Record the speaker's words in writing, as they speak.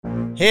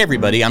Hey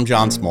everybody, I'm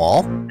John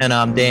Small. And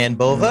I'm Dan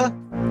Bova.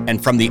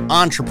 And from the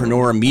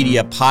Entrepreneur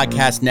Media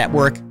Podcast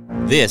Network,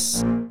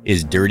 this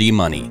is Dirty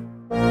Money.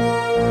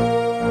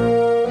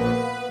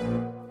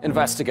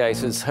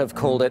 Investigators have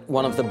called it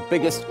one of the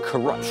biggest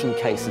corruption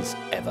cases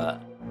ever.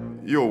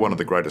 You're one of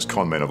the greatest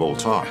con men of all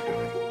time.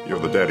 You're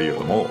the daddy of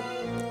them all.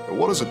 But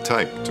what does it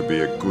take to be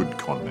a good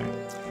con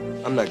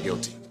man? I'm not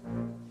guilty.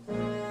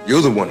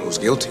 You're the one who's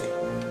guilty.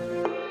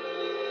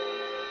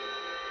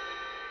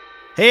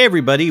 Hey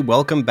everybody,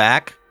 welcome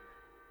back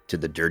to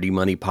the Dirty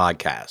Money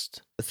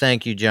Podcast.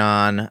 Thank you,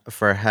 John,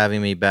 for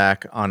having me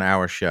back on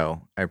our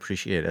show. I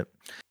appreciate it.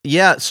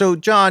 Yeah, so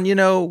John,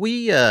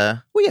 we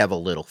have a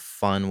little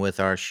fun with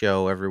our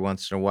show every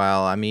once in a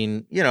while. I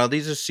mean,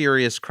 these are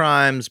serious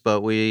crimes,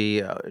 but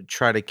we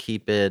try to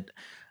keep it.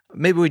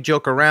 Maybe we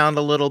joke around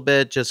a little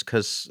bit just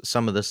because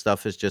some of the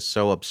stuff is just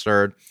so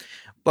absurd.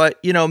 But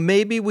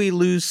maybe we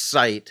lose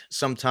sight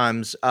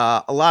sometimes.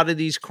 A lot of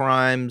these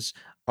crimes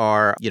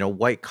are,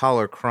 white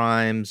collar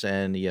crimes,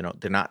 and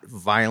they're not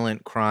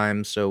violent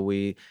crimes. So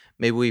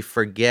maybe we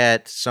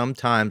forget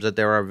sometimes that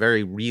there are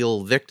very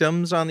real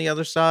victims on the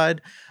other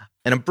side.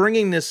 And I'm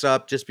bringing this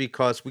up just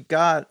because we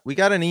got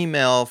an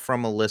email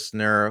from a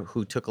listener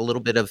who took a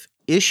little bit of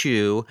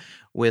issue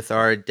with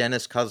our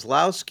Dennis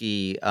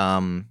Kozlowski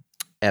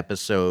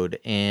episode,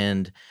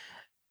 and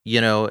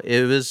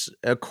it was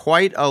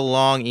quite a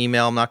long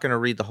email. I'm not going to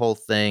read the whole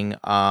thing,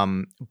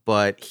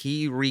 but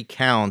he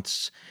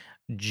recounts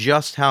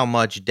just how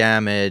much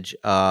damage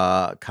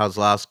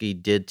Kozlowski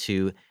did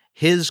to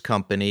his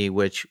company,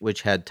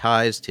 which had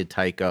ties to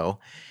Tyco,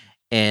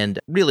 and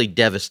really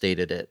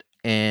devastated it.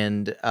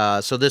 And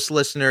so this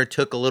listener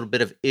took a little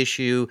bit of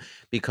issue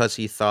because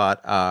he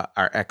thought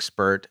our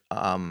expert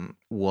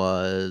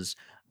was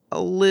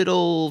a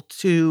little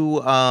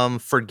too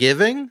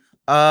forgiving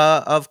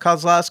of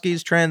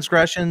Kozlowski's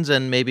transgressions,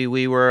 and maybe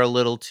we were a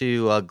little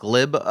too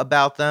glib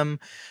about them.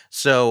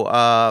 So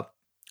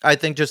I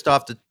think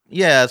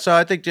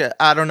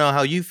I don't know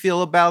how you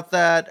feel about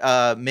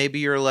that. Maybe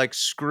you're like,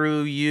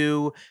 screw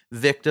you,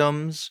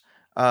 victims.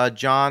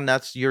 John,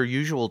 that's your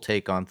usual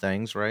take on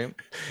things, right?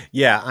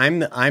 Yeah, I'm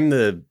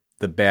the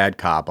bad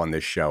cop on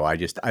this show. I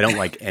don't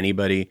like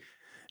anybody.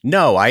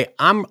 No,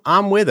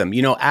 I'm with him.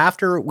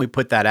 After we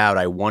put that out,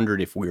 I wondered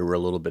if we were a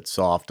little bit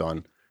soft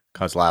on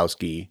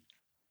Kozlowski.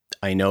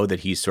 I know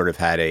that he's sort of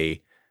had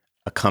a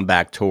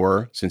comeback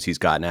tour since he's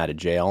gotten out of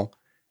jail.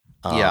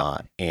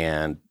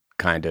 And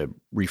kind of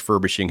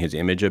refurbishing his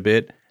image a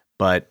bit.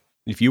 But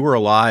if you were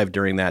alive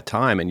during that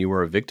time and you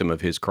were a victim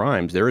of his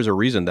crimes, there is a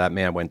reason that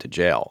man went to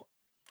jail.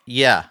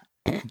 Yeah.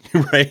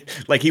 Right?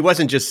 Like, he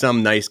wasn't just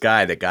some nice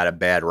guy that got a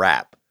bad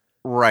rap.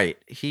 Right.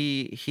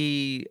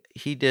 He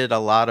did a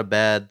lot of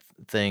bad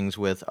things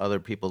with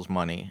other people's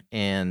money.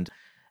 And,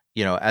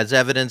 as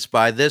evidenced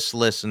by this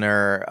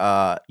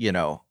listener,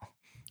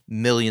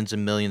 millions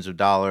and millions of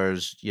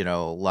dollars,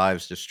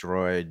 lives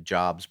destroyed,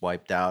 jobs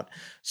wiped out.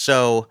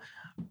 So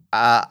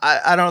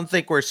I don't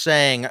think we're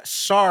saying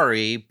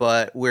sorry,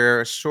 but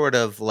we're sort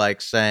of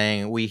like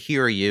saying we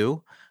hear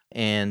you,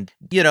 and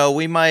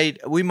we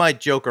might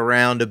joke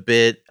around a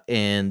bit,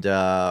 and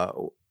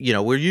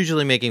we're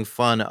usually making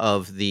fun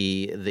of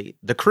the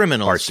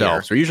criminals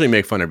ourselves. Here. We usually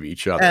make fun of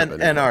each other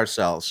and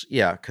ourselves,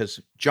 yeah,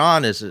 because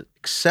John is an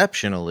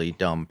exceptionally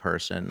dumb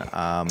person.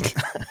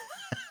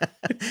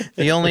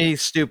 The only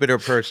stupider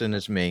person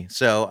is me.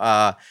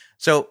 So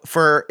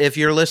if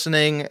you're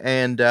listening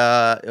and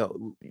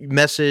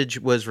message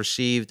was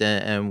received,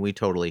 and we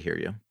totally hear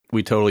you.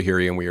 We totally hear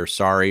you, and we are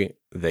sorry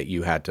that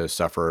you had to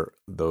suffer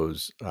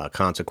those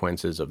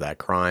consequences of that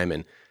crime.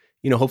 And,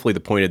 hopefully the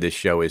point of this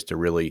show is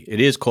it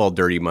is called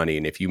Dirty Money.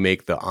 And if you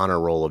make the honor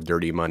roll of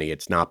Dirty Money,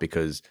 it's not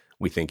because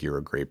we think you're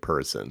a great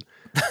person.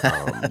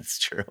 That's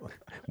true.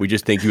 We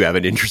just think you have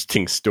an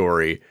interesting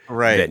story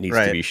that needs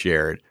to be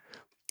shared.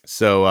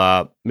 So,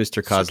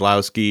 Mr.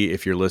 Kozlowski,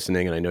 if you're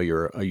listening, and I know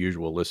you're a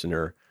usual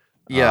listener,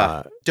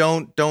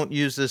 don't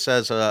use this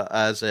as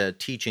a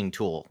teaching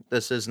tool.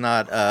 This is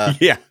not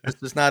this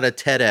is not a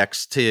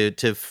TEDx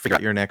to figure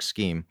out your next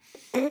scheme.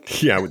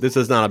 Yeah, this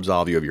does not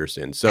absolve you of your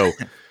sins. So,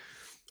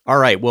 all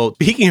right. Well,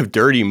 speaking of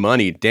dirty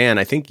money, Dan,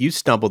 I think you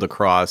stumbled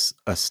across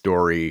a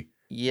story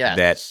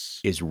that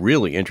is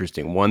really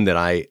interesting. One that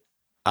I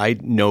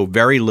know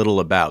very little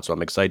about, so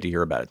I'm excited to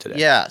hear about it today.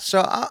 Yeah, so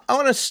I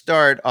want to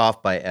start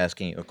off by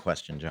asking you a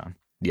question, John.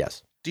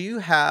 Yes. Do you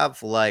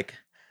have, like,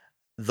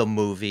 the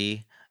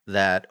movie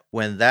that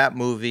when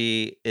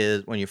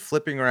you're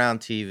flipping around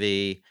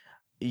TV,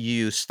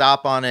 you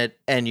stop on it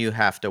and you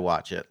have to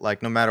watch it?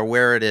 Like, no matter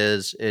where it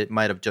is, it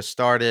might have just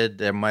started,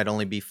 there might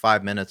only be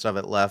 5 minutes of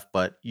it left,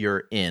 but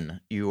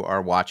you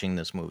are watching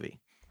this movie.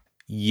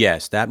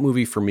 Yes, that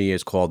movie for me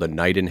is called A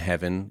Night in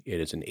Heaven. It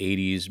is an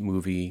 80s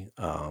movie,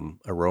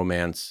 a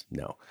romance.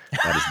 No,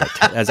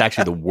 that's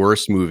actually the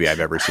worst movie I've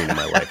ever seen in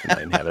my life, A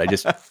Night in Heaven. I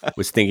just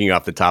was thinking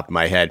off the top of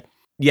my head.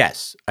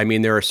 Yes, I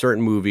mean, there are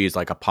certain movies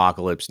like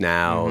Apocalypse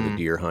Now, The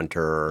Deer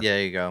Hunter. Yeah,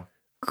 there you go.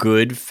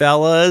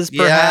 Goodfellas,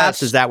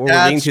 perhaps? Yes, is that what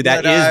we're leading to?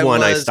 That is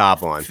one I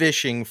stop on.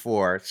 Fishing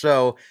for.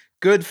 So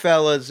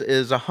Goodfellas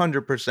is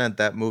 100%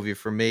 that movie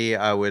for me.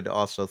 I would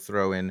also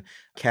throw in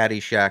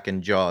Caddyshack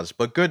and Jaws,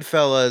 but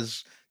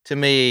Goodfellas to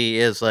me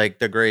is like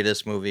the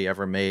greatest movie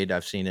ever made.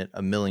 I've seen it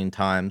a million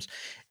times,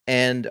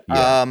 and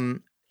Yeah.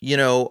 you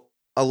know,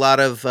 a lot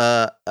of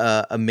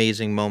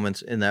amazing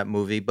moments in that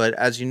movie. But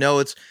as you know,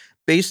 it's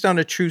based on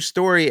a true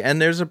story,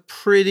 and there's a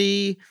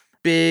pretty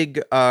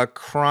big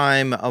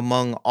crime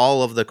among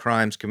all of the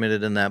crimes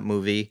committed in that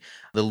movie,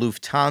 the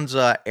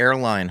Lufthansa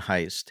airline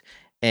heist.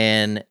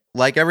 And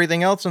like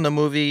everything else in the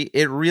movie,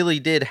 it really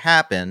did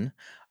happen.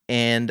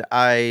 And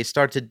I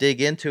start to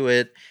dig into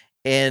it,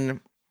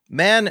 and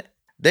man,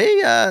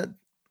 they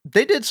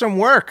did some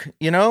work.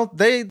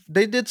 They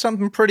did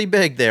something pretty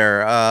big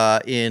there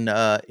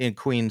in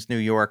Queens, New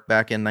York,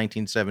 back in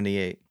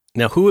 1978.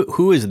 Now,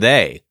 who is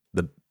they?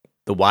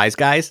 The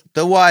Wiseguys?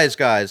 The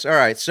Wiseguys. All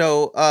right.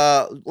 So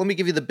let me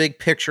give you the big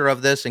picture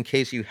of this in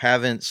case you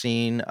haven't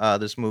seen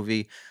this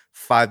movie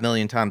 5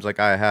 million times like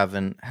I have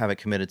and have it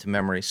committed to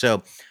memory.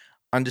 So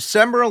on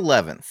December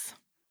 11th,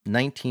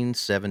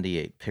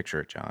 1978,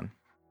 picture it, John.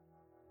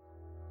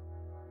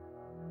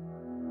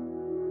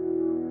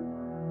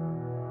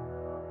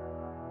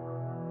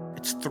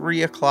 It's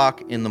 3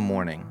 o'clock in the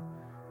morning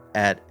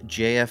at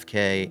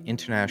JFK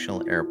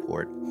International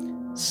Airport.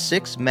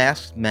 6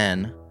 masked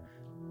men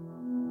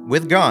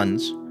with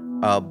guns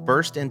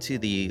burst into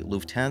the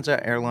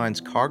Lufthansa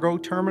Airlines cargo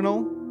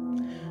terminal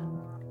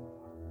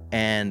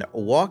and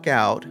walk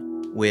out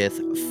with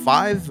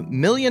 $5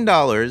 million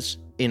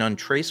in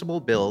untraceable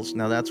bills.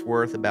 Now that's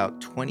worth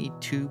about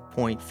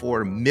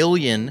 $22.4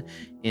 million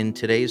in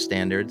today's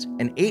standards,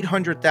 and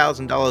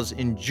 $800,000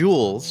 in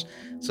jewels.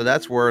 So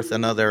that's worth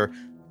another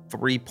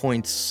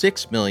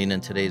 $3.6 million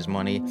in today's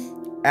money.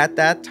 At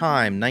that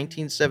time,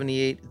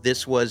 1978,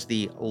 this was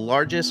the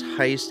largest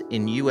heist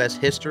in U.S.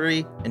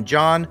 history. And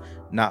John,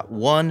 not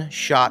one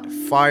shot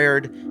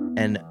fired,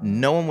 and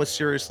no one was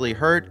seriously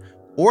hurt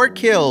or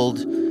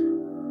killed,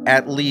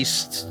 at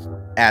least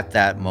at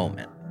that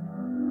moment.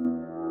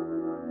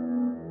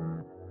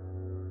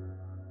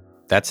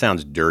 That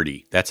sounds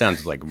dirty. That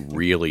sounds like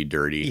really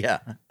dirty. Yeah.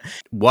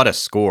 What a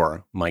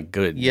score. My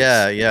goodness.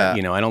 Yeah.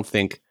 I don't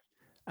think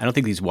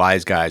these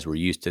wise guys were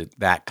used to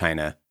that kind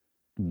of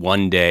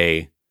one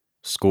day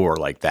score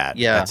like that.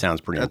 Yeah. That sounds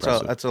pretty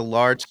impressive. That's a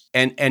large.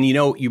 And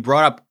you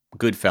brought up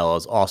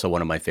Goodfellas, also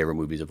one of my favorite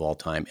movies of all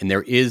time. And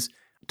there is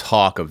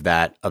talk of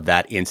that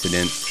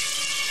incident.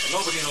 And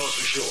nobody knows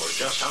for sure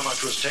just how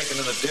much was taken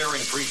in the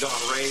daring pre-dawn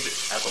raid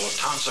at the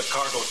Lufthansa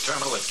cargo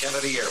terminal at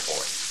Kennedy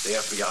Airport. The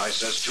FBI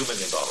says $2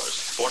 million.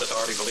 Port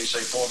Authority police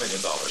say $4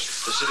 million.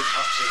 The city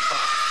cops say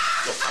 $5.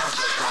 Lufthansa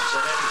has not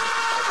said anything,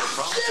 but they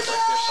promise to break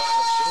their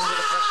silence soon with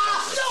a press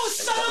conference.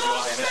 And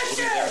WINS will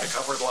be there to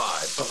cover it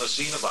live from the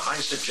scene of the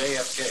heist at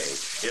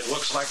JFK. It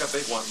looks like a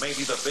big one,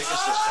 maybe the biggest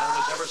this town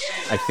has ever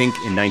seen. I think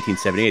in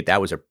 1978, that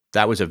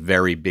was a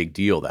very big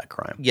deal, that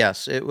crime.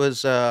 Yes, it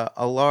was a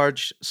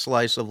large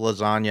slice of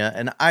lasagna,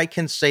 and I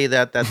can say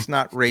that's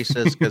not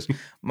racist because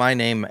my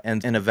name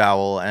ends in a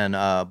vowel, and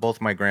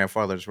both my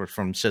grandfathers were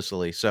from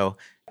Sicily, so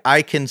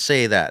I can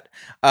say that.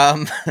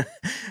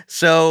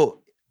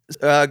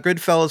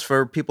 Goodfellas,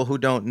 for people who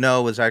don't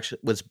know,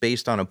 was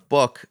based on a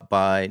book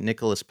by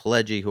Nicholas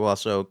Pilleggi, who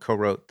also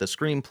co-wrote the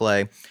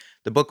screenplay.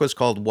 The book was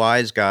called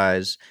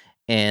Wiseguys,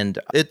 and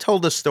it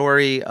told the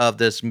story of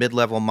this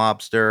mid-level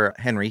mobster,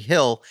 Henry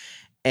Hill,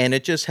 and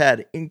it just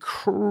had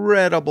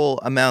incredible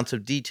amounts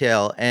of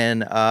detail.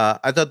 And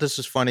I thought this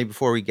was funny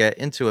before we get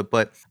into it,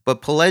 but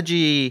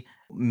Pilleggi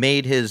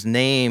made his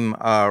name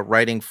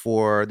writing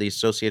for the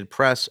Associated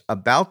Press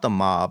about the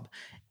mob,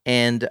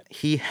 and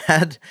he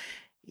had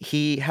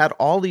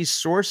all these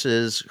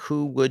sources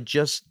who would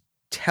just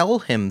tell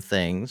him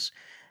things,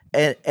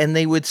 and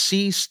they would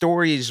see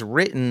stories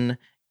written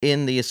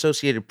in the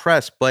Associated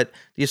Press, but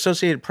the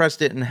Associated Press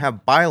didn't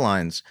have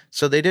bylines,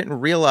 so they didn't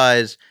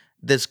realize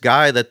this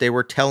guy that they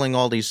were telling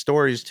all these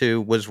stories to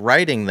was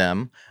writing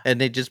them, and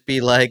they'd just be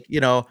like,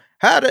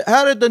 how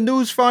did the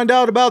news find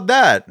out about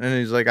that? And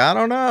he's like, I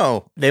don't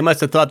know. They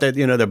must have thought that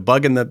they're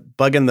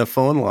bugging the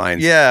phone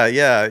lines. Yeah.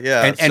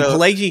 And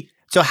Pilleggi.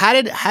 So how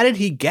did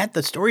he get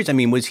the stories? I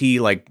mean, was he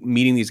like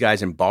meeting these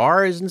guys in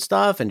bars and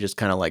stuff and just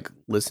kind of like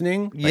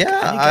listening?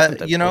 Like,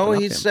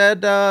 he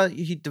said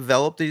he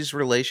developed these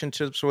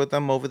relationships with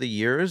them over the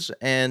years,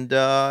 and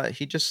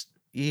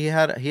he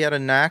had a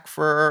knack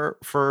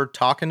for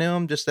talking to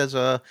him just as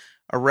a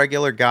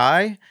regular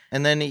guy.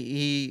 And then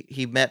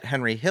he met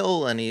Henry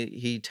Hill, and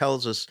he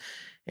tells us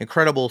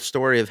incredible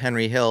story of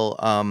Henry Hill.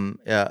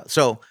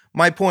 So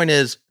my point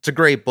is, it's a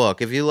great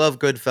book. If you love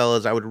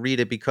Goodfellas, I would read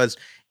it because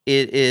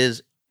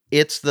it's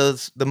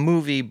the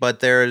movie,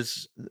 but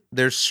there's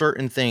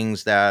certain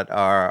things that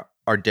are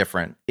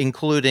different,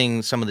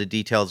 including some of the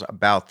details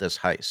about this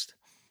heist.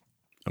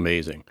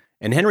 Amazing.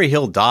 And Henry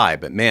Hill died,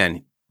 but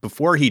man,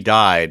 before he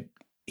died,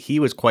 he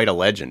was quite a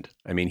legend.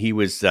 I mean, he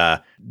was,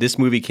 this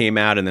movie came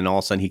out, and then all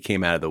of a sudden he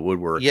came out of the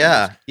woodwork.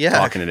 Yeah.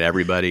 Talking to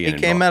everybody. He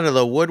came out of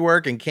the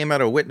woodwork and came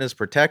out of witness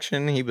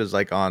protection. He was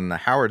like on the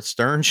Howard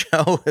Stern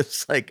show.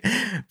 It's like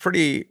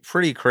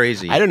pretty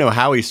crazy. I don't know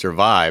how he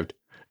survived.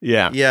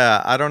 Yeah.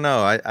 Yeah, I don't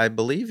know. I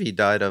believe he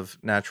died of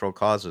natural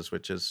causes,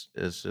 which is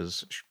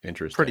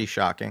Interesting. pretty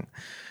shocking.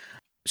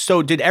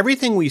 So did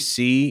everything we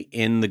see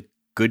in the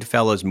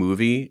Goodfellas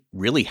movie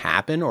really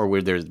happen, or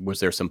was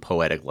there some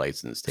poetic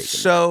license taken?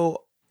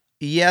 So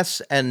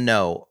yes and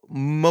no.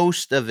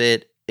 Most of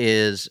it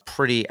is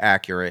pretty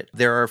accurate.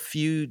 There are a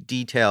few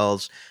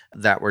details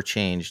that were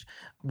changed.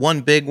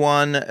 One big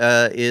one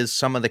is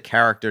some of the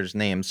characters'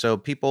 names. So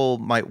people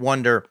might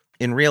wonder,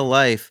 in real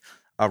life,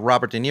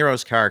 Robert De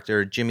Niro's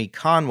character, Jimmy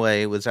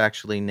Conway, was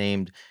actually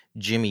named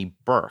Jimmy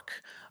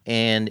Burke.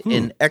 And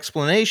in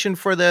explanation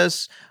for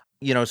this,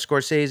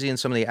 Scorsese and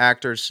some of the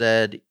actors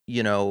said,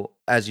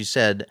 as you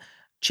said,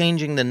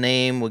 changing the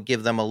name would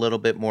give them a little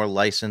bit more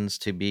license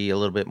to be a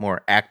little bit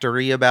more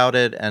actory about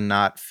it and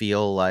not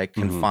feel like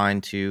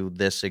confined to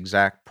this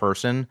exact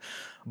person.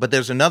 But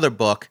there's another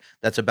book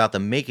that's about the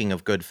making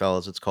of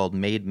Goodfellas. It's called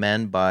Made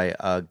Men by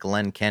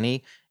Glenn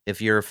Kenny. If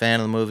you're a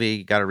fan of the movie,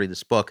 you got to read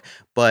this book.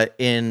 But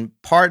in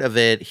part of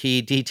it,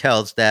 he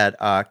details that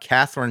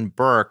Catherine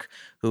Burke,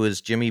 who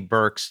is Jimmy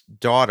Burke's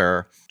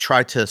daughter,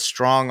 tried to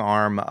strong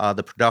arm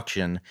the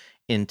production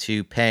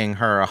into paying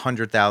her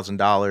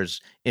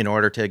 $100,000 in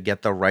order to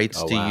get the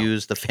rights to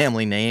use the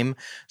family name.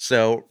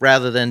 So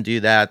rather than do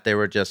that, they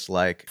were just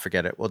like,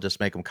 forget it. We'll just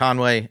make him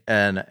Conway,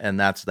 and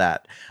that's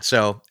that.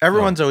 So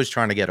everyone's always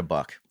trying to get a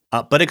buck.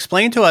 But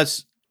explain to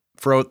us,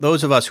 for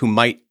those of us who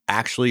might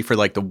actually, for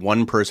like the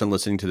one person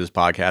listening to this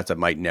podcast that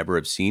might never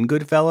have seen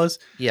Goodfellas.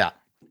 Yeah.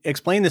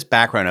 Explain this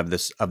background of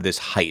this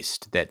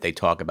heist that they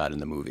talk about in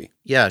the movie.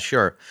 Yeah,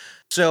 sure.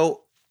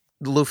 So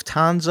the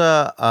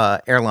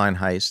Lufthansa airline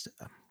heist,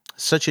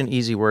 such an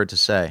easy word to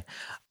say.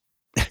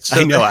 So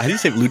I know. How do you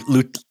say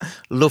Lufthansa?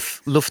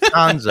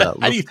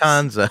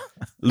 Lufthansa.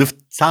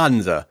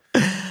 Lufthansa.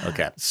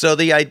 Okay. So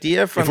the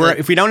idea from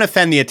if we don't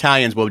offend the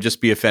Italians, we'll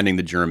just be offending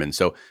the Germans.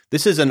 So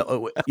this is an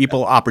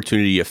equal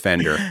opportunity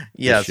offender.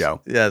 Yes.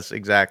 Show. Yes.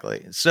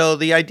 Exactly. So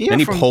the idea.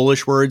 Any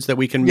Polish words that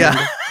we can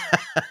remember?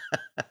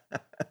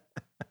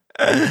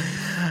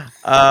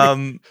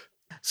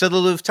 So the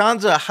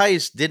Lufthansa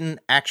heist didn't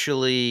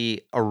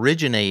actually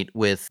originate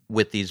with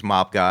these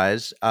mob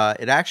guys.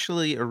 It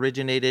actually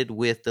originated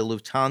with the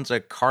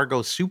Lufthansa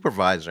cargo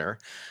supervisor,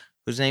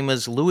 whose name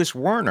was Louis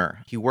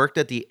Werner. He worked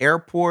at the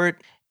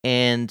airport,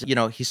 and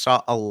he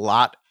saw a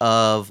lot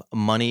of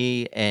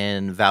money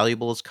and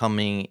valuables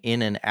coming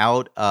in and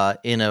out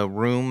in a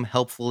room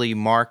helpfully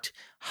marked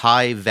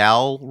High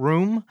Val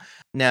room.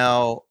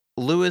 Now,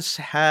 Louis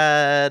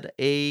had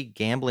a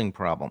gambling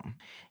problem.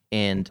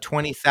 And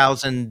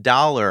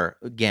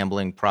 $20,000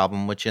 gambling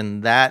problem, which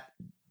in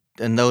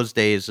those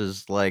days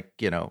is like,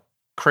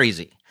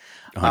 crazy.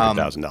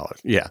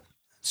 $100,000. Yeah.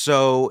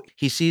 So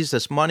he sees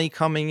this money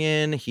coming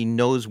in. He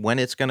knows when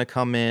it's going to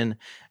come in.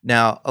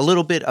 Now, a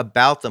little bit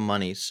about the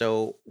money.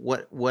 So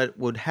what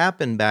would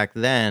happen back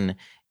then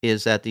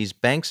is that these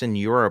banks in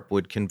Europe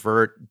would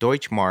convert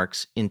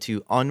Deutschmarks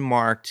into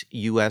unmarked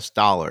US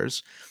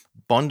dollars,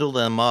 bundle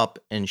them up,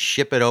 and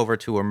ship it over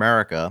to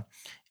America.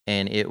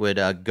 And it would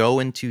go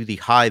into the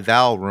High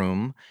Val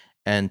room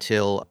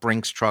until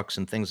Brinks trucks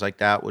and things like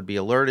that would be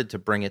alerted to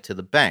bring it to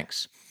the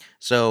banks.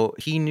 So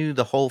he knew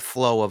the whole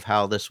flow of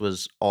how this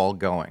was all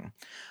going.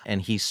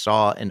 And he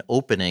saw an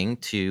opening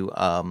to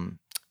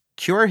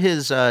cure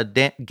his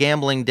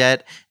gambling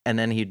debt, and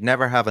then he'd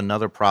never have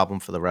another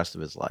problem for the rest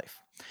of his life.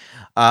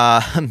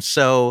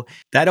 So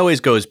that always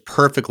goes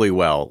perfectly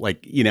well.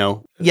 Like,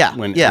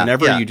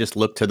 whenever you just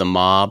look to the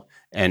mob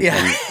and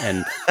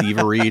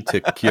thievery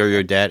to cure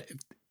your debt.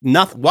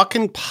 What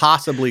can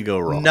possibly go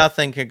wrong?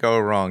 Nothing can go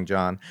wrong,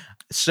 John.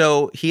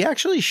 So he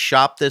actually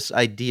shopped this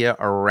idea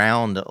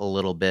around a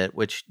little bit,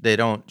 which they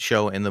don't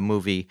show in the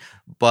movie.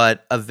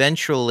 But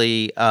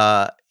eventually,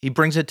 he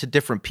brings it to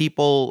different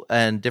people,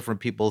 and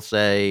different people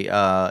say,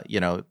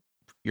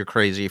 you're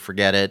crazy,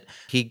 forget it.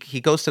 He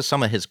goes to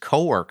some of his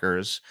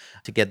coworkers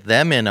to get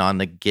them in on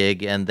the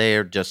gig, and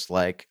they're just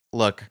like,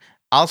 look,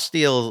 I'll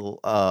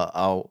steal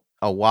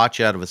a watch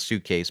out of a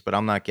suitcase, but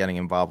I'm not getting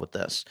involved with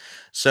this.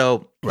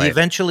 So he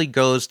eventually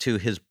goes to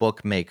his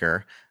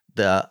bookmaker,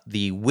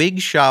 the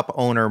wig shop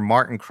owner,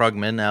 Martin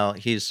Krugman. Now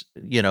he's,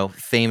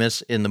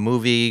 famous in the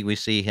movie. We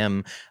see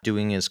him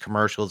doing his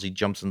commercials. He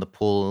jumps in the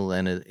pool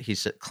and he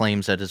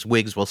claims that his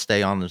wigs will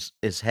stay on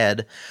his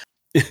head.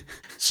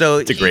 So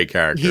it's a great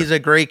character. He's a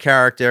great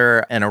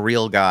character and a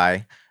real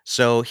guy.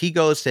 So he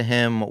goes to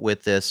him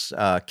with this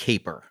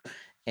caper,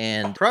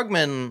 and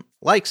Krugman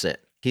likes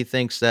it. He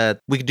thinks that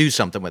we could do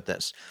something with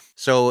this.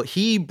 So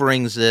he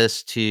brings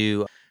this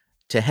to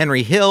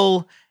Henry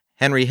Hill.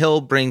 Henry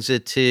Hill brings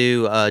it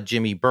to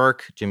Jimmy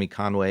Burke, Jimmy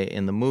Conway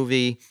in the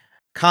movie.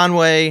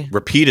 Conway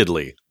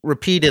repeatedly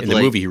in the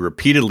movie, he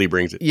repeatedly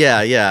brings it.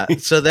 Yeah.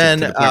 So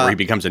then to the point where he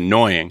becomes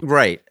annoying.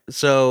 Right.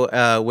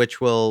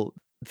 So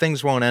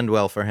things won't end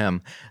well for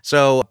him.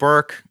 So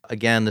Burke,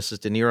 again, this is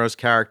De Niro's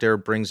character,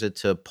 brings it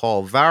to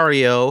Paul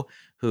Vario,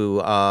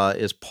 who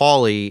is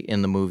Paulie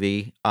in the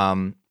movie.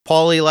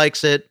 Paulie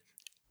likes it.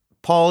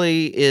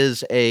 Paulie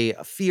is a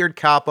feared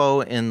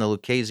capo in the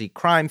Lucchese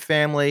crime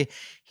family.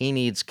 He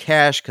needs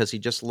cash because he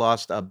just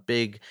lost a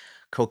big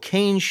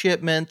cocaine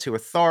shipment to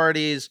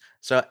authorities.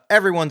 So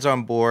everyone's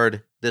on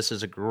board. This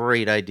is a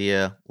great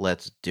idea.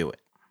 Let's do it.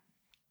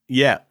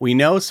 Yeah, we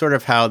know sort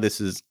of how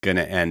this is going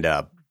to end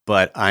up,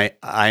 but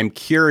I'm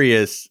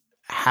curious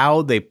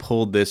how they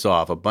pulled this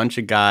off. A bunch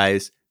of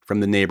guys from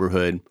the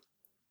neighborhood.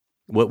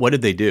 What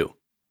did they do?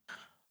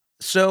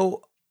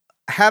 So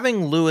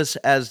having Lewis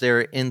as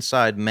their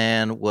inside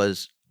man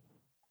was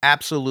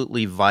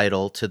absolutely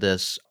vital to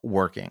this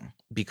working,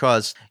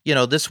 because,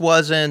 this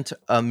wasn't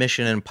a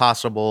Mission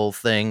Impossible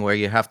thing where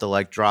you have to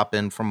like drop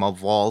in from a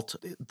vault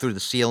through the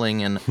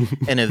ceiling and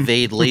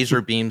evade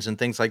laser beams and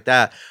things like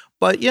that.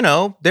 But,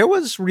 there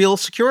was real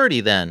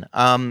security then.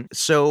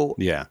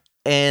 Yeah.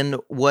 And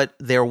what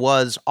there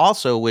was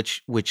also,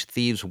 which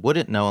thieves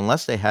wouldn't know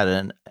unless they had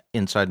an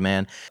inside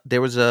man,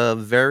 there was a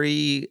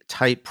very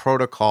tight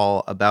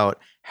protocol about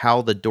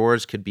how the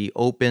doors could be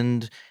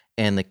opened,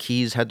 and the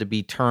keys had to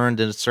be turned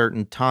at a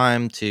certain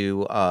time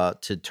to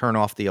turn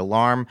off the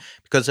alarm.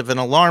 Because if an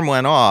alarm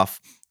went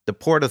off, the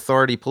Port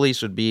Authority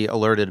police would be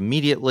alerted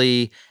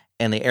immediately,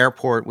 and the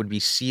airport would be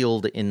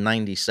sealed in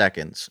 90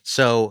 seconds.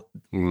 So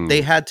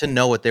they had to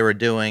know what they were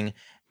doing,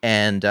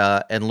 and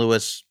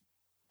Lewis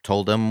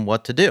told them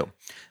what to do.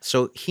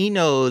 So he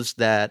knows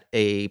that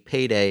a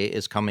payday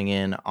is coming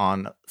in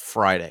on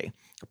Friday.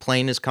 A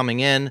plane is coming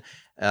in.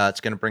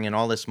 It's going to bring in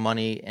all this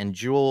money and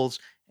jewels,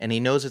 and he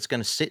knows it's going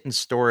to sit in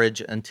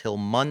storage until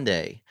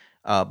Monday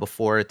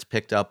before it's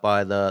picked up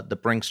by the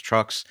Brinks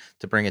trucks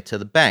to bring it to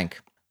the bank.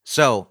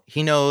 So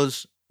he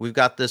knows we've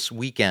got this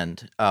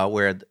weekend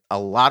where a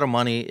lot of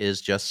money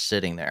is just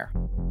sitting there.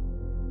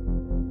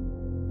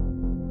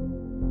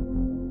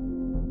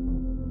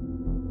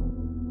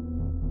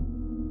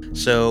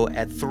 So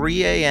at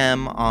 3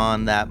 a.m.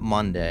 on that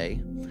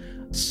Monday,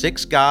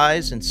 6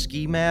 guys in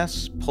ski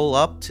masks pull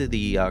up to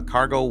the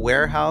cargo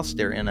warehouse.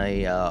 They're in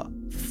a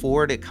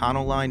Ford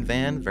Econoline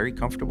van, very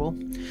comfortable.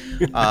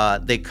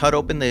 They cut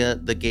open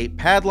the gate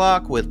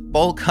padlock with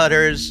bolt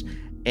cutters,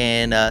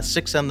 and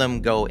 6 of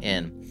them go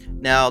in.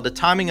 Now, the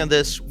timing of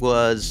this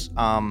was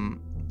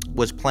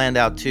planned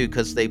out too,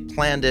 because they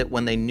planned it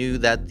when they knew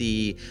that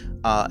the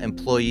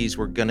employees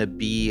were going to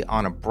be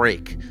on a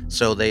break.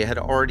 So they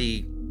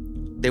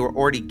were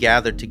already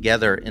gathered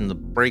together in the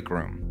break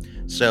room.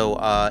 So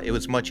it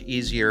was much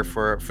easier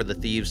for the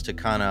thieves to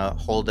kind of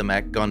hold them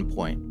at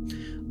gunpoint.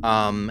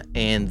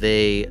 And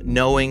they,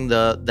 knowing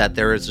that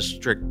there is a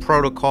strict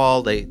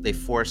protocol, they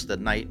forced the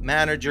night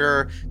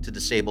manager to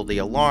disable the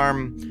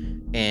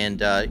alarm and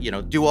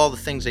do all the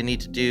things they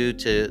need to do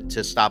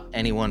to stop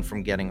anyone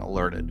from getting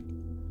alerted.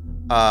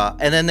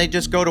 And then they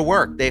just go to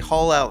work. They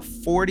haul out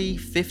 40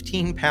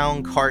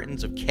 15-pound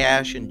cartons of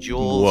cash and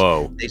jewels.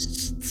 Whoa. They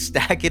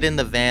stack it in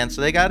the van.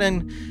 So they got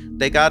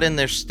in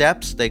their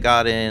steps. They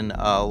got in,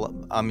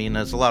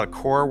 there's a lot of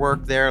core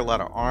work there, a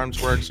lot of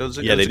arms work. So it was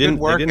a good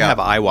workout. They didn't have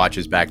eye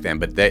watches back then,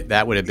 but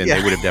that would have been,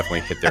 they would have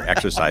definitely hit their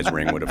exercise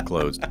ring would have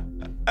closed.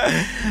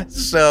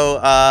 So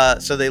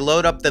they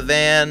load up the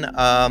van.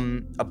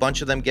 A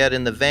bunch of them get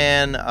in the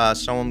van.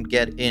 Some of them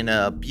get in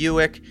a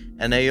Buick,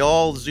 and they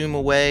all zoom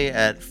away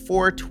at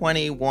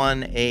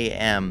 4:21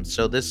 a.m.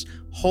 So this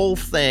whole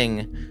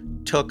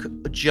thing took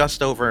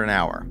just over an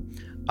hour.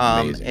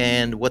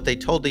 And what they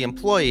told the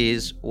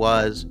employees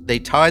was they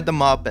tied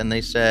them up and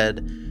they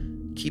said,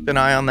 keep an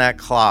eye on that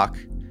clock.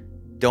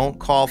 Don't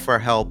call for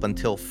help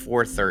until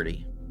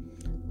 4:30.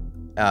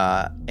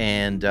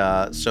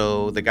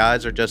 So the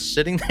guys are just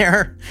sitting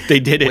there. They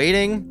did it.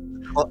 Waiting.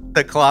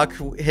 The clock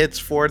hits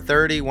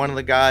 4:30. One of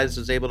the guys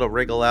is able to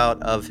wriggle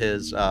out of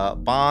his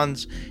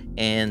bonds,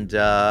 and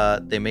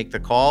they make the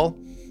call.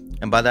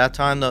 And by that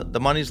time, the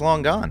money's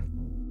long gone.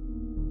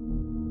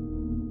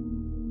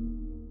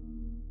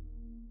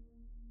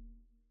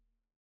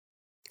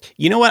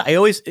 You know what?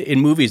 In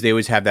movies, they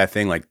always have that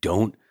thing like,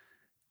 do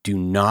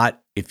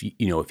not, if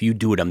you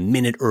do it a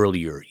minute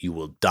earlier, you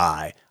will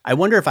die. I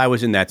wonder if I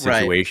was in that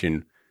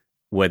situation,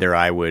 whether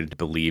I would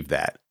believe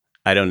that.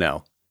 I don't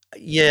know.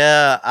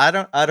 Yeah, I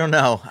don't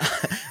know.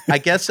 I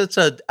guess it's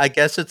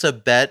a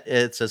bet.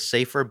 It's a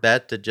safer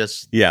bet to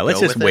just let's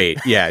just wait.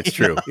 Yeah, it's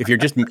true. If you're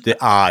just the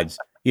odds,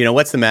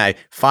 what's the matter?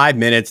 5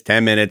 minutes,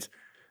 10 minutes.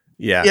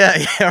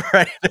 Yeah,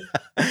 right.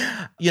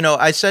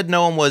 I said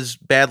no one was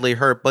badly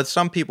hurt, but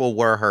some people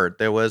were hurt.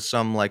 There was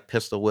some like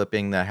pistol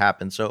whipping that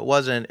happened, so it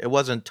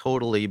wasn't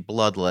totally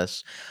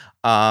bloodless.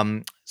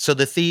 So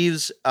the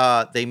thieves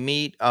they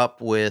meet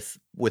up with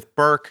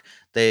Burke.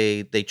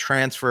 They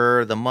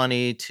transfer the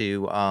money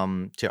to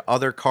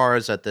other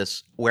cars at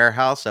this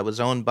warehouse that was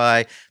owned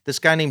by this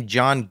guy named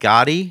John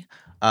Gotti.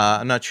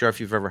 I'm not sure if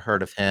you've ever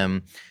heard of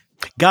him.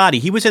 Gotti,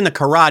 he was in the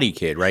Karate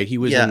Kid, right? He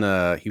was in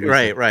the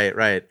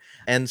right.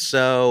 And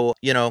so,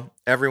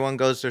 everyone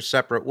goes their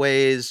separate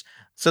ways.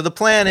 So the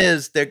plan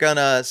is they're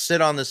gonna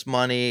sit on this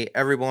money.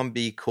 Everyone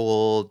be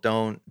cool.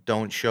 Don't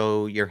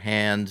show your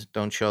hand.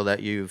 Don't show that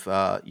you've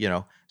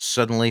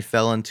suddenly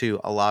fell into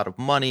a lot of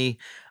money.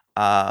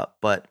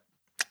 But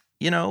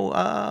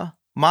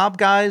mob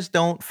guys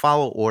don't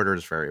follow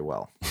orders very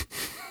well.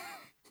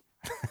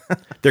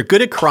 They're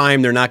good at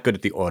crime. They're not good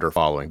at the order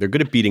following. They're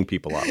good at beating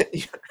people up.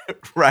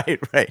 Right.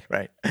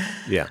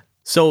 Yeah.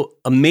 So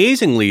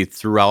amazingly,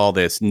 through all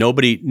this,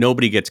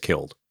 nobody gets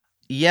killed.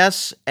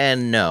 Yes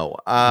and no.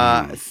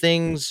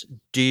 Things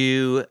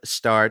do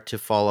start to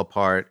fall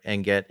apart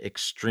and get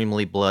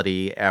extremely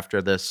bloody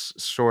after this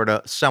sort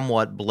of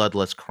somewhat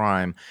bloodless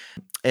crime.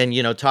 And,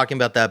 talking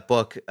about that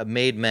book,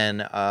 Made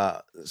Men,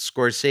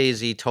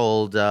 Scorsese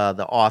told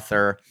the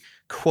author,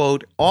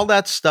 quote, "All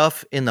that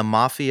stuff in the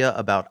mafia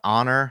about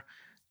honor,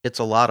 it's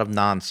a lot of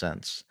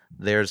nonsense.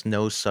 There's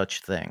no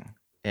such thing."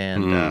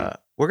 And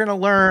we're going to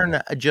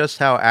learn just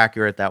how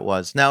accurate that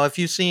was. Now, if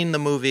you've seen the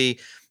movie,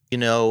 you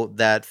know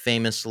that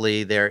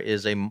famously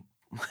there's a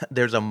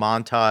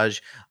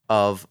montage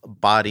of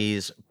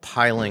bodies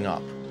piling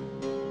up.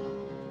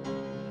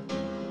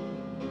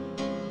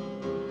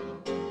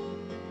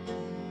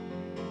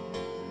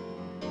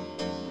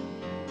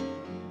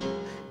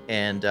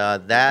 And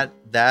that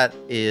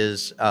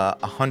is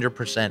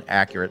 100%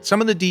 accurate.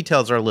 Some of the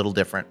details are a little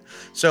different.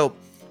 So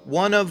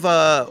one of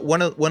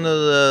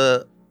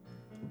the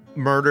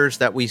murders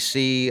that we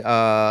see,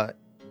 one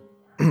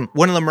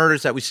of the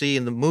murders that we see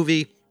in the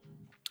movie.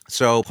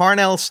 So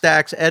Parnell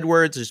Stacks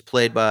Edwards is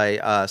played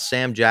by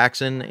Sam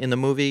Jackson in the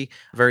movie.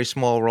 Very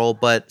small role,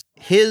 but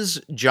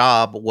his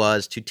job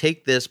was to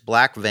take this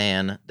black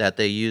van that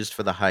they used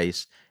for the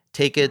heist,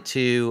 take it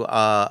to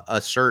a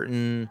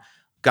certain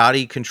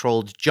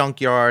Gotti-controlled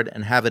junkyard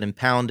and have it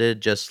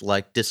impounded, just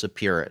like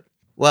disappear it.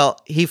 Well,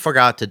 he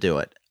forgot to do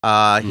it.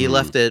 He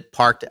left it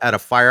parked at a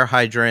fire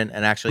hydrant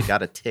and actually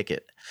got a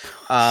ticket.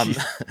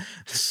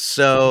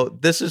 So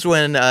this is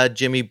when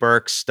Jimmy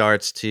Burke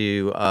starts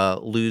to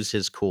lose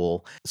his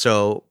cool.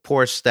 So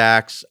poor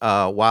Stacks,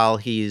 while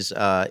he's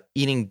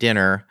eating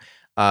dinner,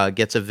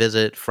 gets a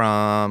visit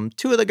from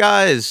two of the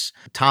guys,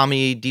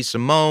 Tommy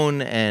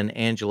DeSimone and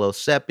Angelo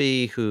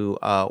Seppi, who,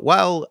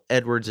 while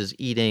Edwards is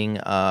eating,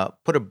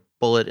 put a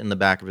bullet in the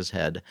back of his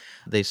head.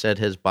 They said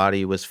his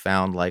body was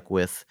found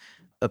with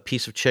a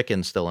piece of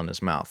chicken still in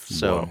his mouth.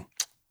 So Whoa.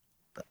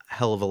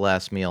 Hell of a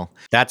last meal.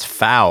 That's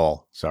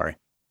foul. Sorry.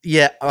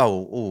 Yeah.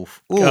 Oh,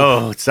 oof.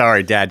 Oh,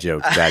 sorry. Dad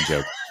joke.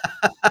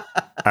 All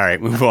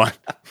right, move on.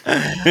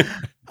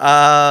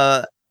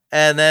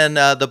 And then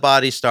the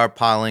bodies start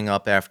piling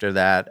up after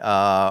that.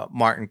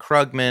 Martin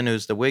Krugman,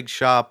 who's the wig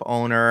shop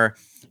owner,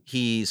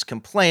 he's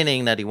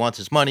complaining that he wants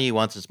his money.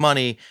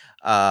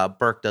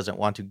 Burke doesn't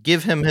want to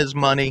give him his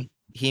money.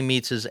 He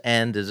meets his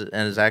end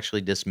and is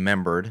actually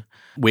dismembered.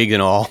 Wig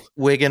and all.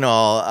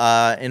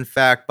 In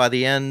fact, by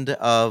the end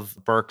of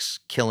Burke's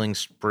killing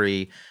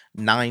spree,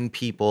 9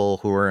 people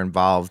who were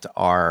involved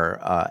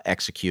are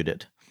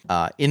executed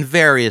in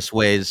various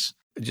ways.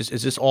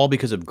 Is this all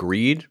because of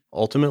greed,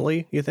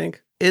 ultimately, you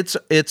think?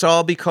 It's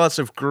all because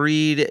of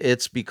greed.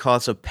 It's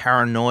because of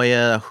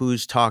paranoia.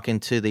 Who's talking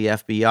to the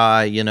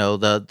FBI?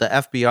 The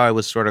FBI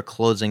was sort of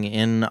closing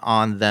in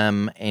on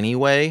them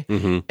anyway.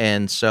 Mm-hmm.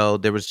 And so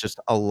there was just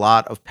a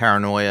lot of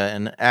paranoia.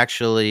 And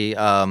actually,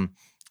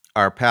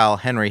 our pal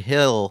Henry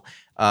Hill,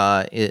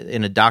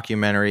 in a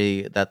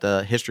documentary that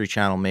the History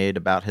Channel made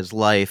about his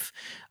life,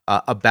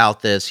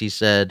 about this, he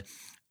said,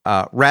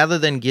 rather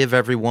than give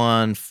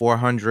everyone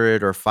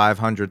 $400,000 or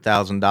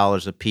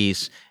 $500,000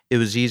 apiece, it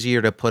was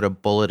easier to put a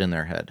bullet in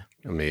their head.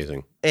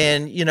 Amazing.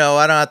 And,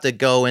 I don't have to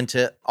go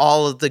into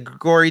all of the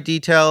gory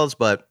details,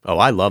 but... Oh,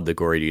 I love the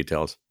gory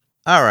details.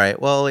 All right.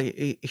 Well,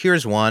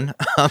 here's one.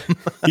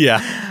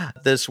 Yeah.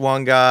 This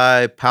one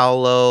guy,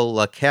 Paolo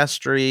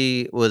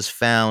Lacastri, was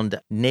found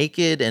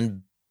naked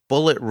and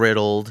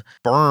bullet-riddled,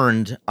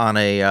 burned on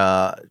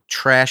a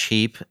trash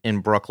heap in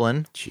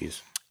Brooklyn.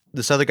 Jeez.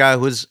 This other guy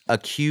who was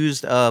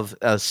accused of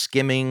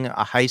skimming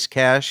a heist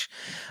cache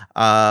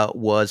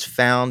was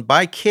found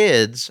by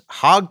kids,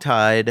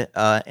 hogtied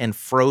and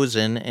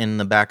frozen in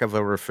the back of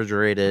a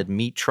refrigerated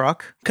meat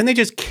truck. Can they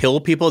just kill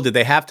people? Did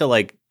they have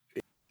to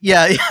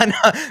Yeah,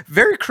 no,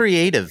 very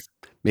creative.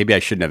 Maybe I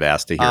shouldn't have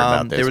asked to hear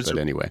about this, but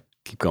anyway,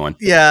 keep going.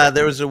 Yeah,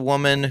 there was a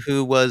woman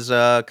who was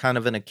kind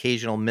of an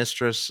occasional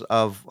mistress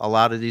of a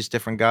lot of these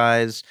different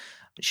guys.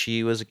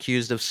 She was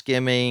accused of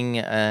skimming,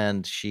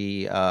 and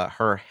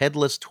her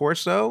headless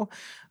torso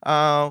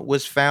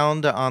was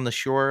found on the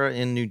shore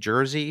in New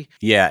Jersey.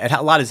 Yeah,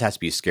 a lot of this has to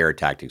be scare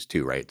tactics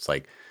too, right? It's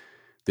like,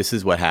 this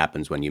is what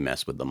happens when you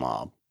mess with the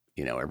mob.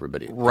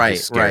 Everybody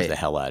scares the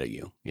hell out of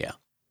you. Yeah.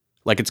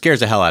 It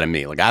scares the hell out of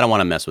me. I don't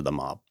want to mess with the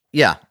mob.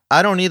 Yeah,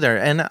 I don't either.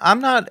 And I'm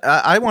not,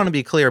 I want to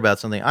be clear about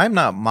something. I'm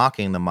not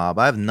mocking the mob.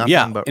 I have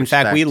nothing but in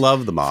fact, we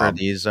love the mob. For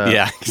these,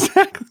 yeah,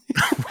 exactly.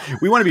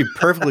 We want to be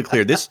perfectly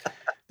clear. This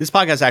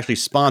podcast is actually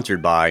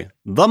sponsored by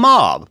the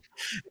mob.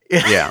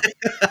 Yeah.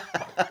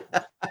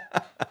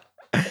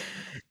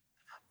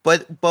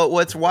 But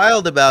what's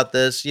wild about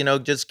this,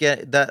 just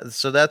get that.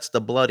 So that's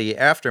the bloody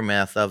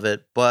aftermath of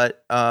it.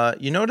 But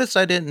you notice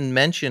I didn't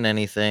mention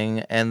anything,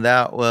 and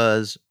that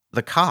was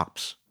the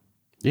cops.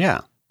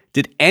 Yeah.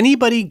 Did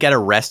anybody get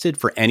arrested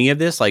for any of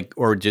this?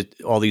 Or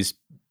just all these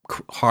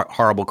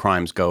horrible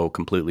crimes go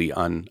completely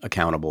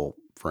unaccountable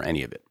for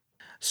any of it?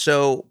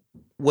 So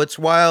what's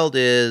wild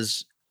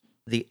is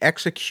the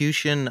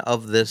execution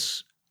of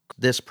this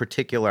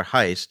particular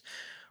heist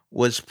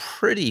was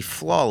pretty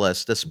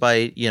flawless,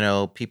 despite,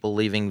 people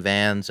leaving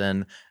vans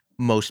and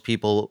most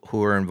people who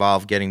were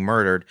involved getting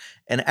murdered.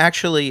 And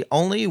actually,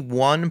 only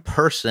one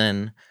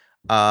person,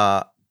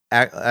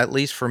 at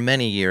least for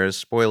many years,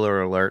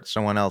 spoiler alert,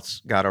 someone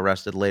else got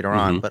arrested later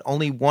on, but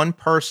only one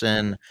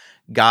person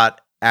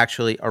got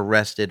actually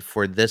arrested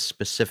for this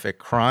specific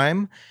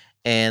crime.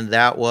 And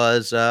that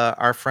was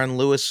our friend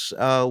Louis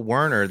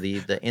Werner,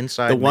 the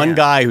inside The one man.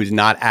 guy who's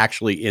not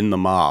actually in the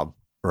mob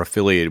or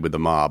affiliated with the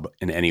mob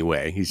in any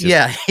way. He's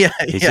just,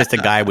 he's just a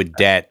guy with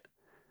debt.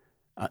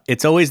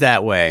 It's always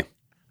that way.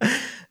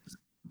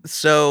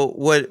 So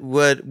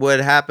what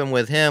happened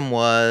with him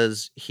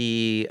was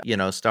he,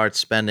 starts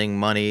spending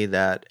money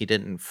that he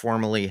didn't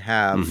formally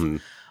have,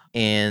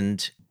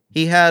 and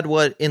he had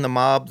what in the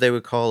mob they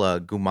would call a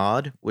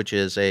gumad, which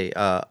is a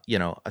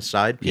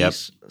side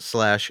piece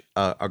slash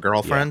a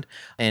girlfriend,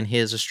 and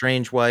his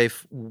estranged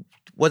wife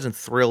wasn't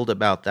thrilled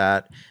about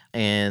that,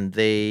 and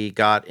they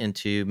got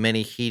into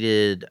many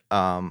heated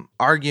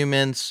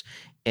arguments,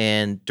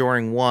 and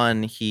during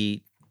one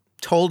he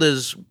told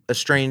his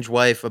estranged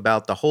wife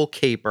about the whole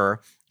caper,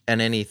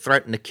 and then he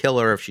threatened to kill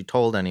her if she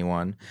told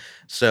anyone.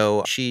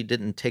 So she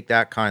didn't take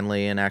that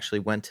kindly and actually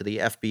went to the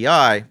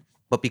FBI.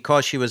 But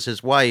because she was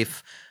his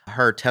wife,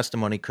 her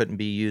testimony couldn't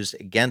be used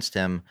against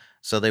him.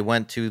 So they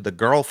went to the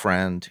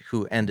girlfriend,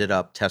 who ended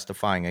up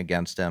testifying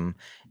against him,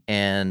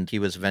 and he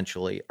was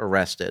eventually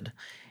arrested.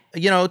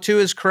 To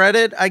his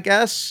credit, I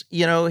guess,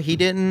 he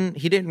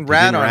didn't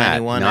rat on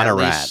anyone. Not a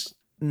rat.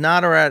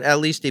 Not a rat, at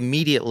least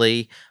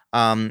immediately.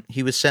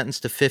 He was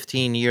sentenced to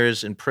 15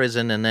 years in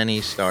prison, and then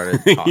he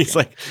started talking. He's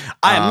like,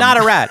 I am not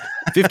a rat.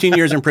 15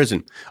 years in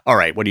prison. All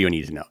right, what do you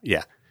need to know?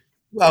 Yeah.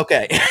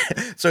 Okay.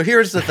 So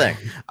here's the thing.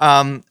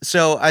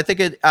 So I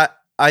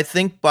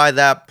think by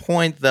that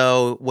point,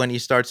 though, when he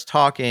starts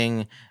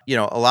talking,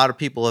 a lot of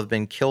people have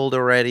been killed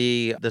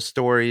already. The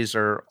stories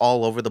are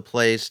all over the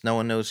place. No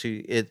one knows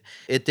who it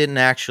didn't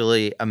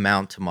actually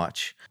amount to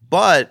much.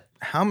 But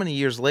how many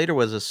years later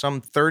was it?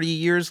 Some 30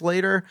 years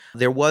later,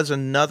 there was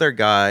another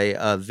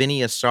guy,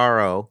 Vinny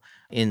Asaro,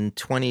 in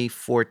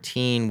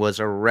 2014 was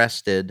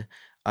arrested.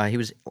 He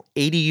was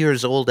 80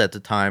 years old at the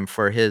time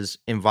for his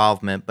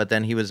involvement, but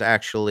then he was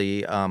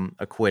actually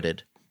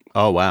acquitted.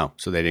 Oh, wow.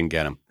 So they didn't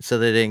get him.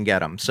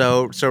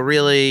 So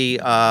really,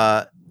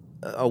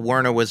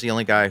 Werner was the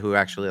only guy who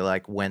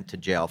actually went to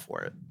jail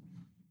for it.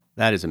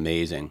 That is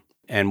amazing.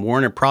 And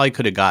Werner probably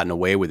could have gotten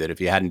away with it if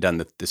he hadn't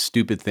done the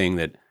stupid thing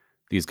that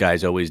these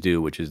guys always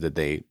do, which is that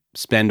they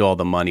spend all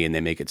the money and they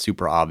make it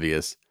super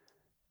obvious.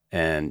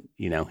 And,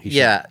 I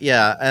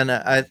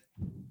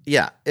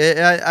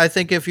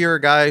think if you're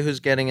a guy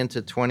who's getting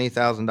into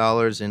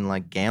 $20,000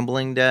 in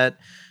gambling debt,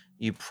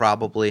 you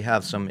probably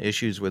have some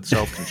issues with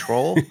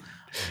self-control.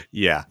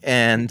 Yeah.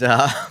 And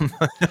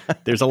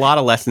there's a lot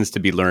of lessons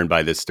to be learned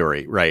by this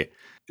story, right?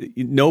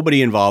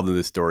 Nobody involved in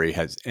this story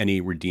has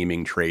any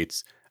redeeming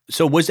traits.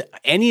 So was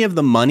any of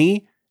the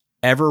money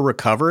ever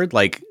recovered?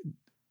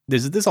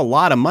 There's a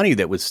lot of money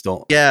that was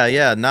stolen.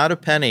 Yeah, not a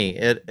penny.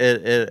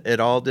 It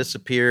all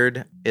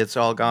disappeared. It's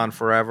all gone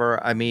forever.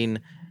 I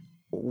mean,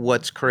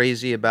 what's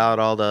crazy about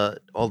all the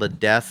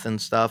death and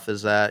stuff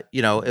is that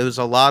it was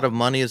a lot of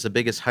money. It's the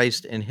biggest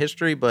heist in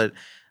history, but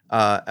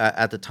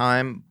at the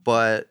time,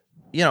 but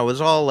it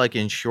was all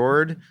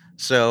insured.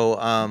 So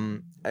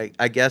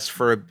I guess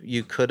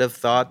you could have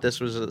thought this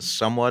was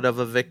somewhat of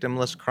a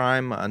victimless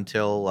crime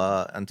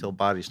until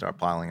bodies start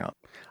piling up.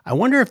 I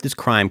wonder if this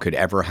crime could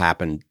ever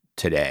happen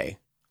today,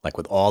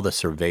 with all the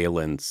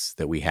surveillance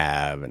that we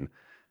have, and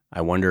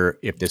I wonder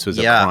if this was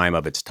a crime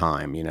of its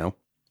time.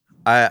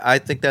 I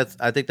think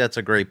that's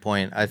a great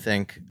point. I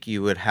think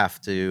you would have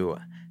to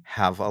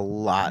have a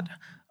lot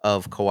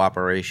of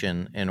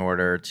cooperation in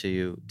order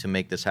to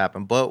make this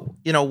happen. But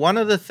one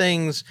of the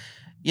things,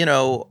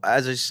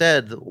 as I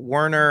said,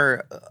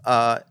 Werner,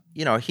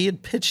 he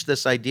had pitched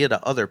this idea to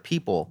other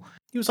people.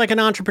 He was like an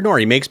entrepreneur.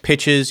 He makes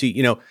pitches. He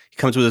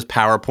comes with his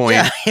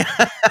PowerPoint.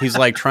 Yeah. He's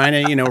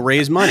trying to,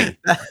 raise money.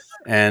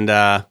 And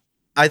I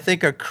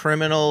think a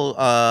criminal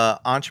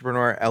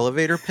entrepreneur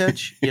elevator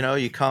pitch,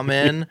 you come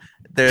in,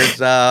 there's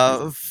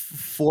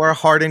 4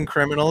 hardened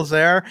criminals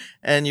there,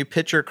 and you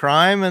pitch your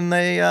crime, and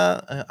they,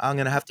 I'm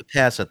going to have to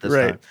pass it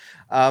this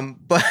time.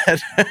 But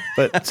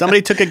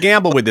somebody took a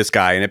gamble with this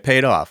guy, and it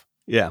paid off.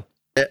 Yeah.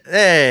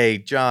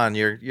 Hey, John,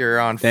 you're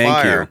on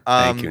fire.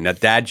 Thank you. Now,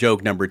 dad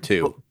joke number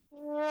 2.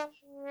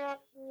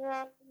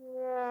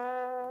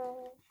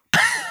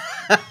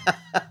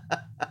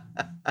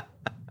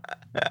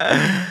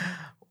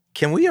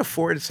 Can we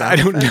afford sound I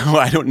don't effects? know.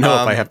 I don't know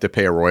if I have to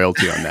pay a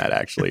royalty on that,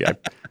 actually.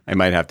 I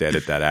might have to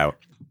edit that out.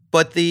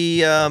 But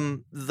the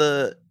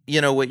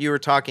what you were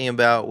talking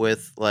about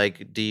with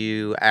do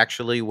you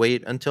actually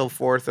wait until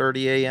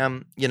 4:30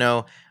 a.m.?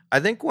 I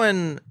think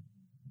when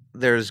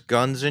there's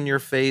guns in your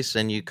face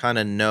and you kind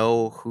of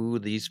know who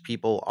these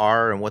people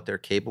are and what they're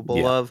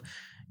capable of,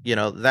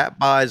 that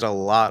buys a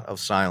lot of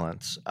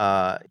silence.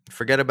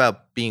 Forget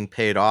about being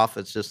paid off.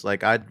 It's just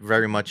I'd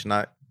very much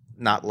not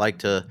like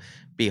to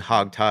be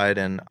hogtied.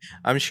 And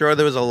I'm sure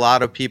there was a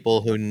lot of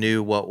people who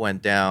knew what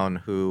went down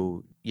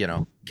who,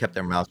 kept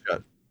their mouth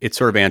shut. It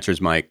sort of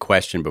answers my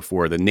question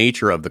before. The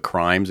nature of the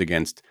crimes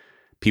against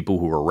people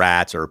who were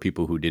rats or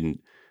people who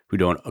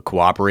don't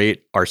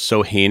cooperate are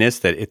so heinous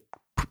that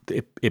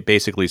it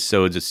basically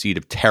sows a seed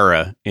of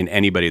terror in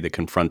anybody that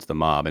confronts the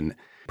mob. And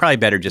probably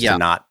better just to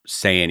not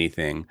say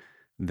anything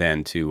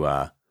than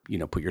to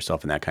put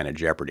yourself in that kind of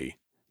jeopardy.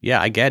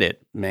 Yeah, I get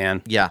it,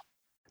 man. Yeah.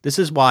 This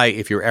is why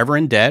if you're ever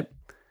in debt,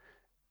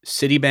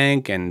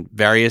 Citibank and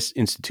various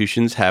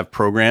institutions have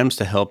programs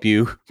to help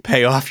you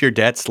pay off your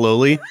debt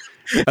slowly.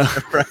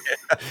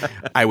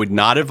 I would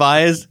not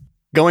advise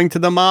going to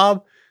the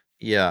mob.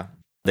 Yeah.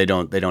 They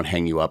don't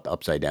hang you up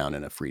upside down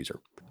in a freezer.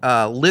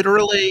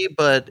 Literally,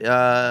 but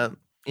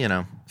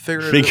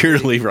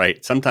figuratively,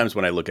 right. Sometimes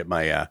when I look at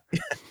my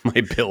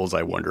my bills,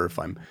 I wonder if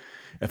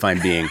I'm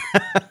being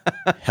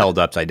held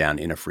upside down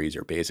in a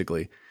freezer.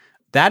 Basically,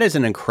 that is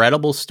an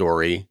incredible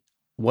story.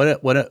 What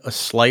a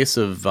slice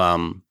of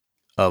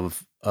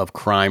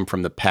crime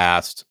from the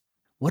past.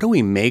 What do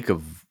we make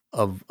of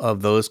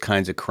those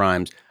kinds of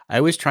crimes? I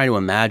always try to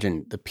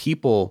imagine the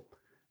people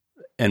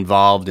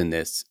involved in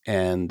this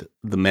and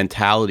the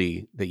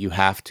mentality that you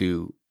have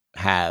to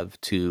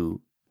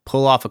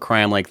pull off a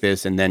crime like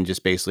this and then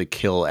just basically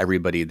kill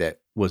everybody that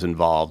was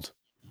involved.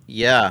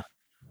 Yeah.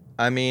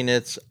 I mean,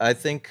 I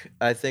think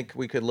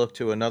we could look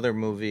to another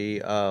movie,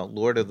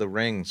 Lord of the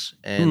Rings,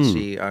 and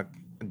see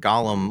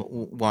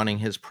Gollum wanting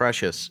his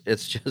precious.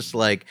 It's just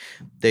like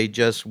they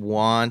just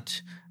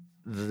want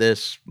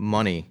this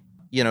money.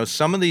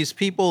 Some of these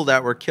people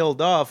that were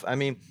killed off, I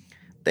mean,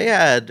 they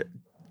had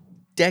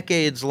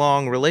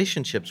decades-long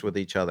relationships with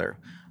each other.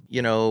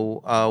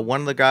 One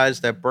of the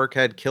guys that Burke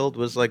had killed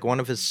was like one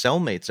of his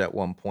cellmates at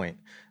one point.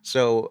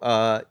 So,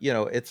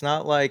 it's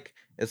not like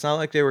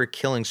they were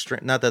killing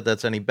not that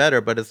that's any better,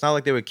 but it's not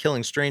like they were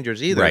killing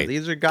strangers either. Right.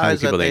 These are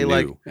guys that they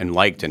knew and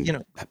liked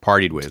and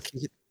partied with.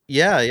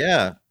 Yeah,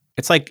 yeah.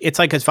 It's like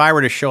if I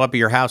were to show up at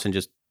your house and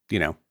just,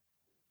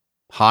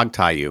 hog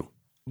tie you.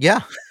 Yeah.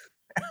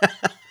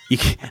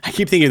 I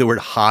keep thinking of the word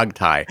hog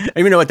tie. I don't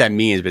even know what that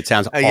means, but it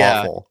sounds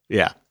awful.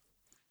 Yeah.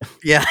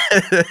 Yeah.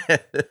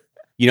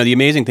 The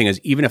amazing thing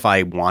is, even if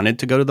I wanted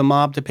to go to the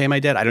mob to pay my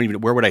debt,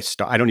 where would I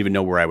start? I don't even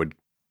know where I would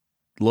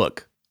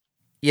look.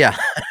 Yeah.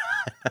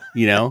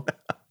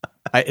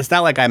 It's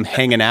not like I'm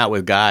hanging out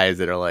with guys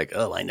that are like,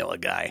 oh, I know a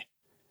guy.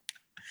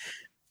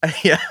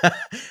 Yeah.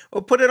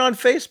 Well, put it on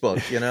Facebook,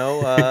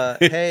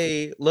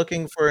 hey,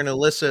 looking for an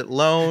illicit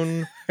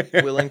loan,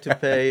 willing to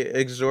pay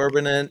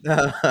exorbitant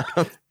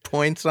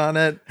points on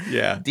it.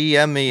 Yeah.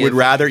 DM me. Would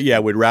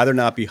rather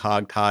not be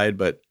hogtied,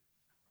 but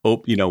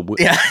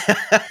yeah.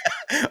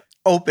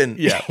 Open.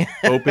 Yeah.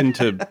 Open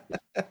to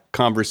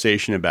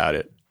conversation about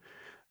it.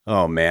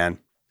 Oh, man.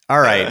 All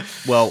right.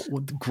 Well,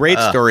 great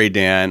story,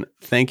 Dan.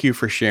 Thank you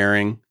for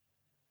sharing.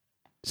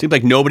 Seems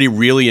like nobody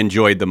really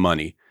enjoyed the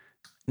money.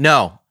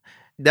 No.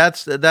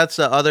 That's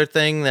the other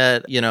thing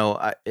that,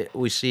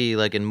 we see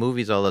like in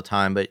movies all the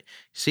time, but you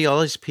see all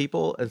these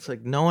people, it's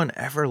like no one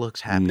ever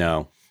looks happy.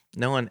 No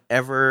one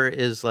ever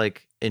is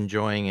like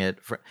enjoying it.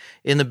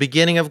 In the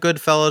beginning of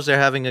Goodfellas, they're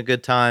having a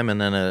good time, and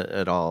then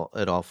it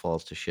all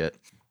falls to shit.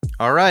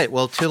 All right.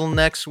 Well, till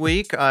next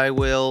week, I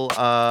will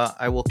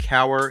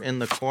cower in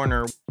the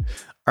corner.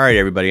 All right,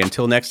 everybody.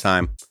 Until next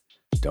time,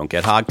 don't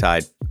get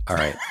hogtied. All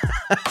right.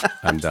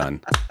 I'm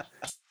done.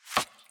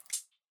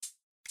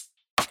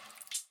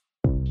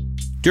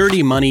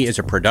 Dirty Money is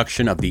a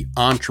production of the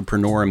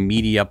Entrepreneur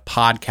Media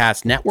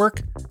Podcast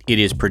Network. It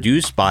is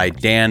produced by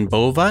Dan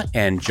Bova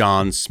and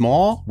John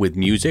Small, with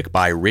music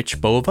by Rich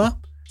Bova.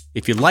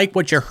 If you like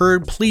what you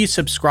heard, please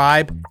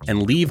subscribe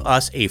and leave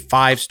us a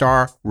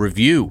 5-star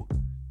review.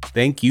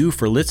 Thank you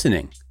for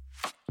listening.